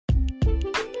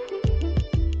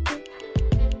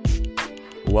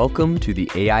Welcome to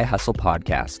the AI Hustle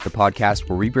Podcast, the podcast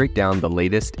where we break down the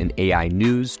latest in AI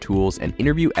news, tools, and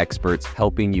interview experts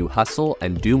helping you hustle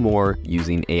and do more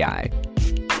using AI.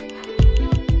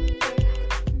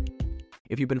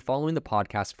 If you've been following the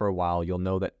podcast for a while, you'll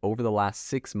know that over the last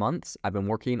 6 months, I've been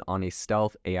working on a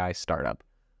stealth AI startup.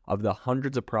 Of the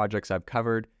hundreds of projects I've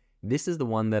covered, this is the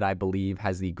one that I believe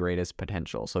has the greatest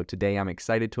potential. So today I'm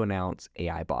excited to announce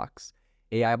AI Box.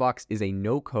 AI Box is a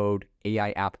no-code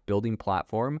AI app building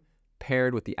platform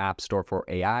paired with the App Store for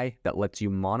AI that lets you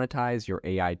monetize your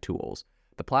AI tools.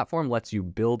 The platform lets you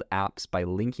build apps by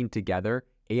linking together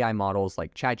AI models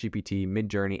like ChatGPT,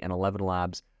 Midjourney, and 11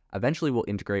 Labs. Eventually, we'll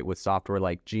integrate with software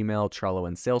like Gmail, Trello,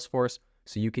 and Salesforce,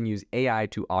 so you can use AI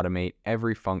to automate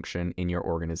every function in your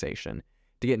organization.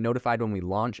 To get notified when we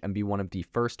launch and be one of the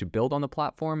first to build on the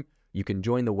platform, you can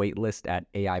join the waitlist at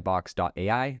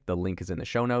aibox.ai. The link is in the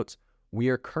show notes. We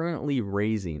are currently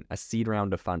raising a seed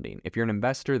round of funding. If you're an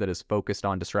investor that is focused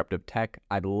on disruptive tech,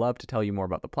 I'd love to tell you more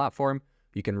about the platform.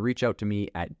 You can reach out to me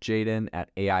at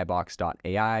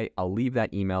jaden@aibox.ai. I'll leave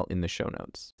that email in the show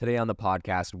notes. Today on the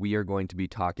podcast, we are going to be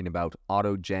talking about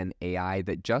AutogenAI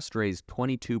that just raised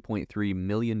 $22.3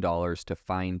 million to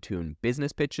fine-tune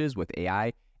business pitches with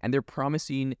AI, and they're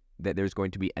promising that there's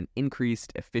going to be an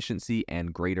increased efficiency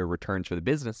and greater returns for the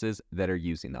businesses that are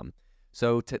using them.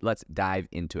 So let's dive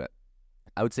into it.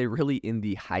 I would say really in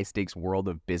the high-stakes world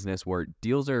of business where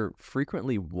deals are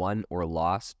frequently won or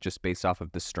lost just based off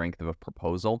of the strength of a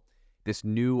proposal, this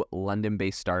new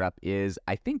London-based startup is,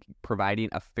 I think, providing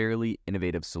a fairly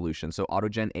innovative solution. So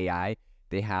AutogenAI,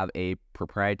 they have a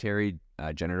proprietary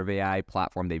generative AI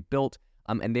platform they've built,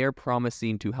 and they're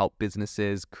promising to help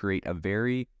businesses create a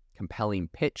very compelling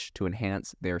pitch to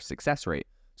enhance their success rate.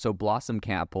 So Blossom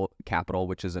Capital,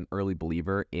 which is an early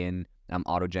believer in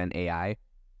AutogenAI,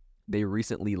 they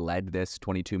recently led this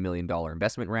 $22 million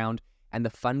investment round, and the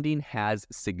funding has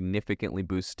significantly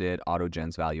boosted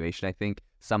Autogen's valuation. I think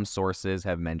some sources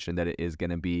have mentioned that it is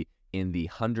going to be in the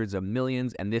hundreds of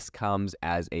millions, and this comes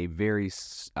as a very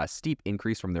steep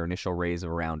increase from their initial raise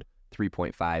of around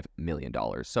 $3.5 million.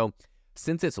 So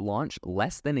since its launch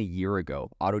less than a year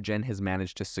ago, Autogen has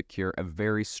managed to secure a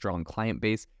very strong client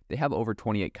base. They have over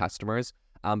 28 customers,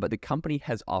 but the company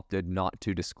has opted not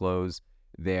to disclose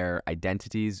their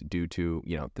identities due to,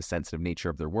 the sensitive nature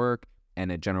of their work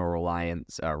and a general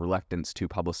reluctance to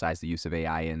publicize the use of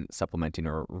AI in supplementing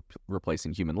or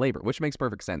replacing human labor, which makes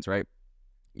perfect sense, right?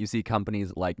 You see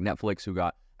companies like Netflix who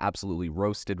got absolutely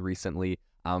roasted recently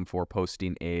for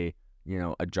posting a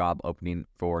job opening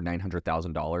for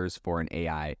 $900,000 for an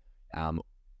AI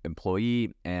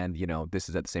employee, and this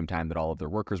is at the same time that all of their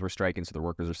workers were striking. So the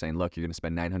workers are saying, look, you're going to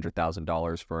spend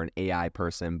 $900,000 for an AI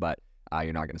person, but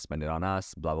you're not going to spend it on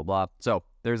us, blah, blah, blah. So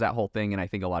there's that whole thing, and I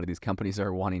think a lot of these companies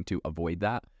are wanting to avoid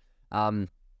that.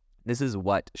 This is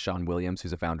what Sean Williams,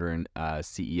 who's a founder and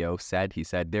CEO, said. He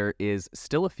said, there is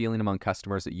still a feeling among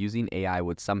customers that using AI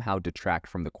would somehow detract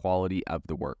from the quality of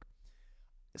the work.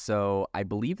 So I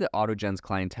believe that Autogen's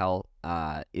clientele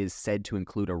is said to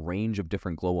include a range of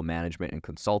different global management and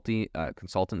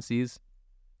consultancies,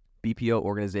 BPO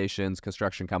organizations,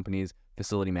 construction companies,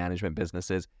 facility management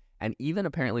businesses, and even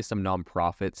apparently some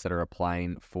nonprofits that are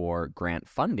applying for grant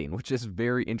funding, which is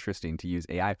very interesting to use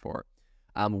AI for.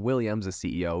 Williams, a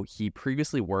CEO, he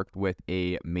previously worked with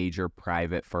a major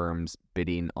private firms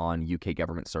bidding on UK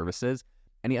government services,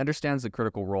 and he understands the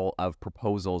critical role of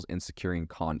proposals in securing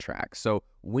contracts. So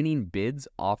winning bids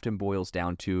often boils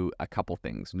down to a couple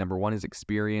things. Number one is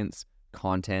experience,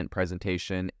 content,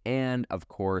 presentation, and of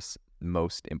course,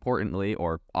 most importantly,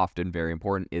 or often very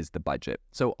important, is the budget.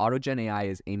 So AutogenAI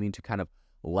is aiming to kind of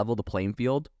level the playing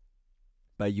field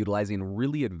by utilizing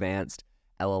really advanced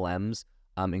LLMs,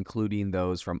 including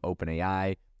those from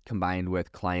OpenAI, combined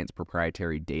with clients'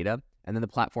 proprietary data. And then the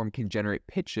platform can generate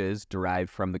pitches derived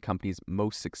from the company's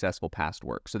most successful past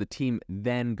work. So the team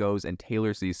then goes and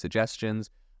tailors these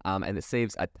suggestions, and it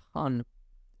saves a ton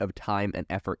of time and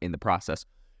effort in the process.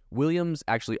 Williams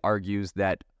actually argues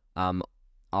that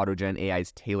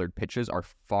AutogenAI's tailored pitches are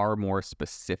far more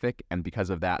specific, and because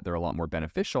of that, they're a lot more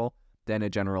beneficial than a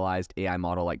generalized AI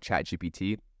model like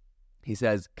ChatGPT. He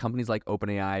says companies like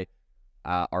OpenAI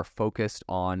are focused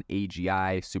on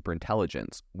AGI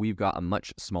superintelligence. We've got a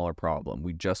much smaller problem.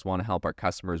 We just want to help our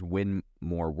customers win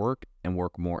more work and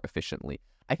work more efficiently.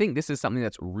 I think this is something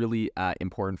that's really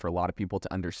important for a lot of people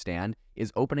to understand,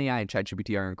 is OpenAI and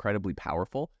ChatGPT are incredibly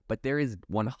powerful, but there is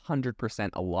 100%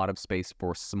 a lot of space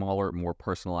for smaller, more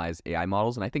personalized AI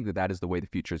models, and I think that that is the way the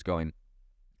future is going.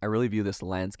 I really view this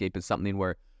landscape as something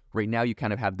where right now you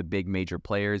kind of have the big major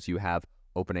players. You have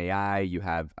OpenAI, you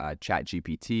have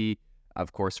ChatGPT,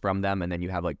 of course, from them. And then you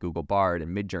have like Google Bard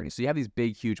and Midjourney. So you have these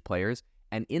big, huge players.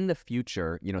 And in the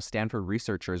future, Stanford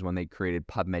researchers, when they created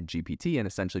PubMed GPT and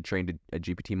essentially trained a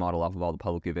GPT model off of all the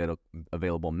publicly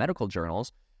available medical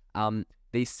journals,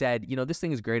 they said, this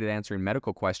thing is great at answering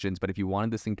medical questions, but if you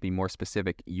wanted this thing to be more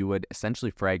specific, you would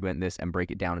essentially fragment this and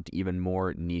break it down into even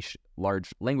more niche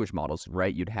large language models,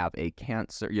 right? You'd have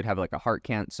like a heart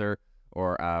cancer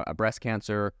or a breast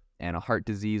cancer and a heart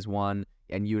disease one,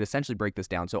 and you would essentially break this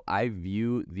down. So I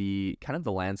view the kind of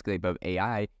the landscape of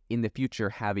AI in the future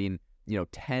having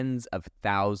tens of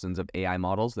thousands of AI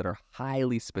models that are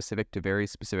highly specific to very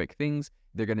specific things.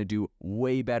 They're going to do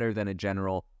way better than a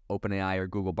general OpenAI or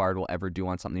Google Bard will ever do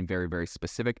on something very, very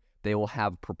specific. They will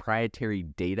have proprietary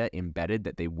data embedded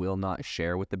that they will not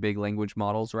share with the big language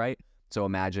models, right? So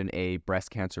imagine a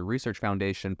breast cancer research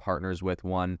foundation partners with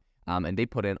one, and they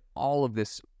put in all of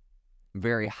this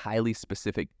very highly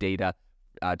specific data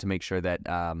to make sure that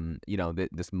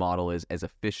this model is as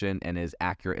efficient and as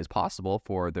accurate as possible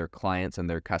for their clients and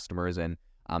their customers and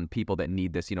people that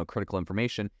need this critical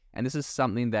information. And this is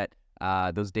something that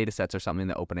those data sets are something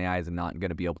that OpenAI is not going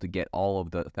to be able to get all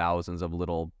of the thousands of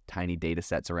little tiny data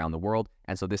sets around the world.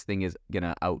 And so this thing is going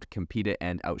to outcompete it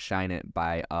and outshine it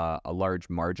by a large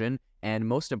margin. And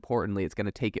most importantly, it's going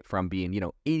to take it from being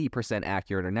 80%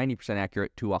 accurate or 90%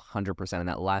 accurate to 100%. And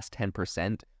that last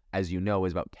 10%, as you know,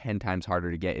 is about 10 times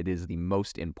harder to get. It is the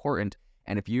most important.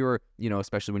 And if you're,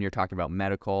 especially when you're talking about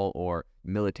medical or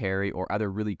military or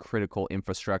other really critical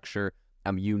infrastructure,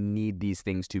 you need these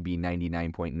things to be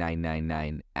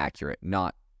 99.999 accurate,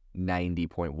 not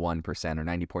 90.1% or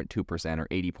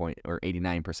 90.2% or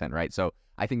 89%, right? So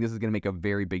I think this is going to make a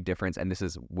very big difference, and this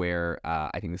is where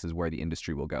I think this is where the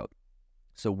industry will go.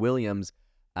 So Williams,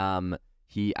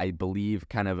 he, I believe,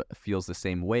 kind of feels the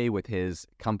same way with his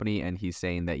company, and he's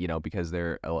saying that because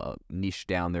they're niche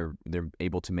down, they're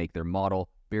able to make their model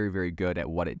very, very good at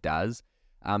what it does.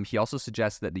 He also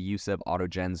suggests that the use of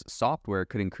AutoGen's software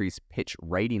could increase pitch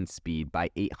writing speed by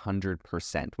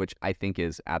 800%, which I think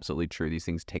is absolutely true. These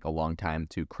things take a long time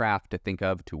to craft, to think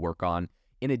of, to work on.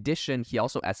 In addition, he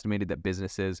also estimated that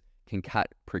businesses can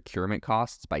cut procurement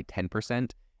costs by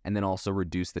 10% and then also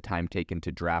reduce the time taken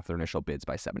to draft their initial bids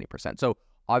by 70%. So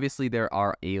obviously there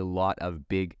are a lot of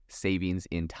big savings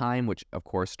in time, which of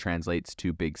course translates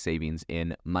to big savings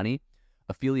in money.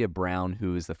 Ophelia Brown,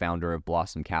 who is the founder of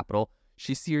Blossom Capital,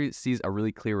 she sees a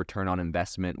really clear return on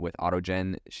investment with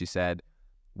AutoGen. She said,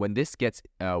 where this gets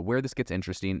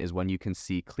interesting is when you can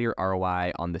see clear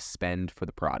ROI on the spend for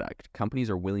the product. Companies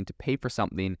are willing to pay for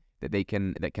something that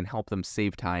can help them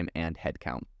save time and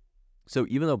headcount. So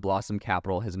even though Blossom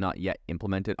Capital has not yet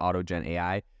implemented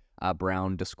AutogenAI,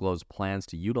 Brown disclosed plans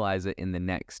to utilize it in the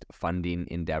next funding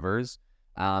endeavors,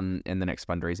 in the next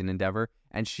fundraising endeavor.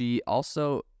 And she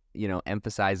also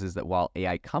emphasizes that while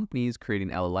AI companies creating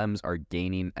LLMs are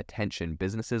gaining attention,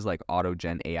 businesses like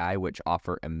AutogenAI, which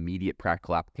offer immediate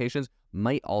practical applications,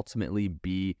 might ultimately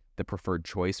be the preferred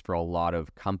choice for a lot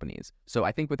of companies. So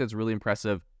I think with its really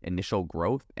impressive initial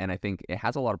growth, and I think it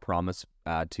has a lot of promise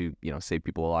to save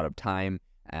people a lot of time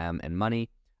and money,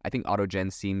 I think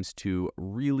AutoGen seems to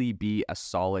really be a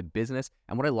solid business.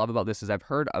 And what I love about this is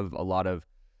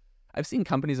I've seen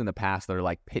companies in the past that are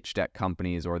like pitch deck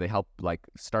companies, or they help like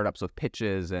startups with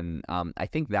pitches, and I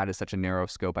think that is such a narrow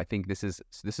scope. I think this is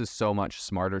so much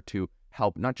smarter to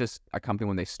help not just a company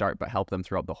when they start, but help them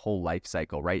throughout the whole life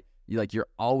cycle, right? You're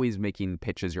always making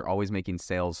pitches, you're always making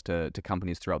sales to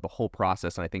companies throughout the whole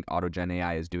process, and I think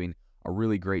AutogenAI is doing a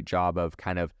really great job of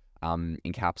kind of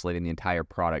encapsulating the entire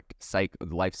product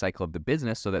life cycle of the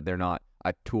business, so that they're not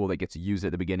a tool that gets used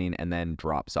at the beginning and then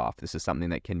drops off. This is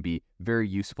something that can be very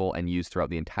useful and used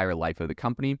throughout the entire life of the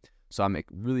company. So I'm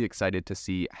really excited to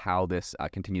see how this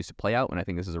continues to play out, and I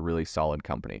think this is a really solid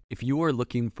company. If you are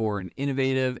looking for an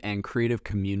innovative and creative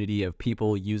community of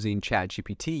people using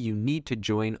ChatGPT, you need to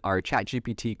join our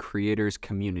ChatGPT creators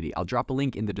community. I'll drop a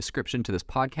link in the description to this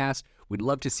podcast. We'd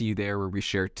love to see you there, where we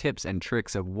share tips and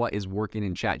tricks of what is working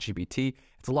in ChatGPT.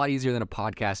 It's a lot easier than a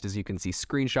podcast, as you can see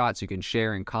screenshots, you can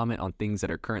share and comment on things that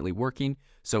are currently working.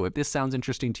 So if this sounds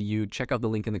interesting to you, check out the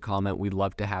link in the comment. We'd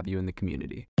love to have you in the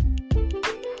community.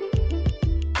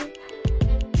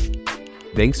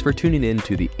 Thanks for tuning in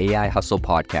to the AI Hustle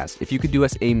podcast. If you could do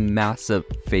us a massive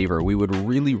favor, we would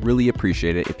really, really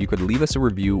appreciate it if you could leave us a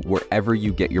review wherever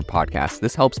you get your podcasts.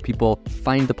 This helps people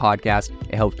find the podcast.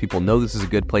 It helps people know this is a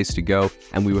good place to go.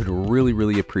 And we would really,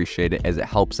 really appreciate it, as it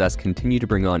helps us continue to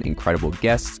bring on incredible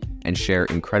guests and share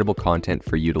incredible content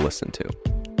for you to listen to.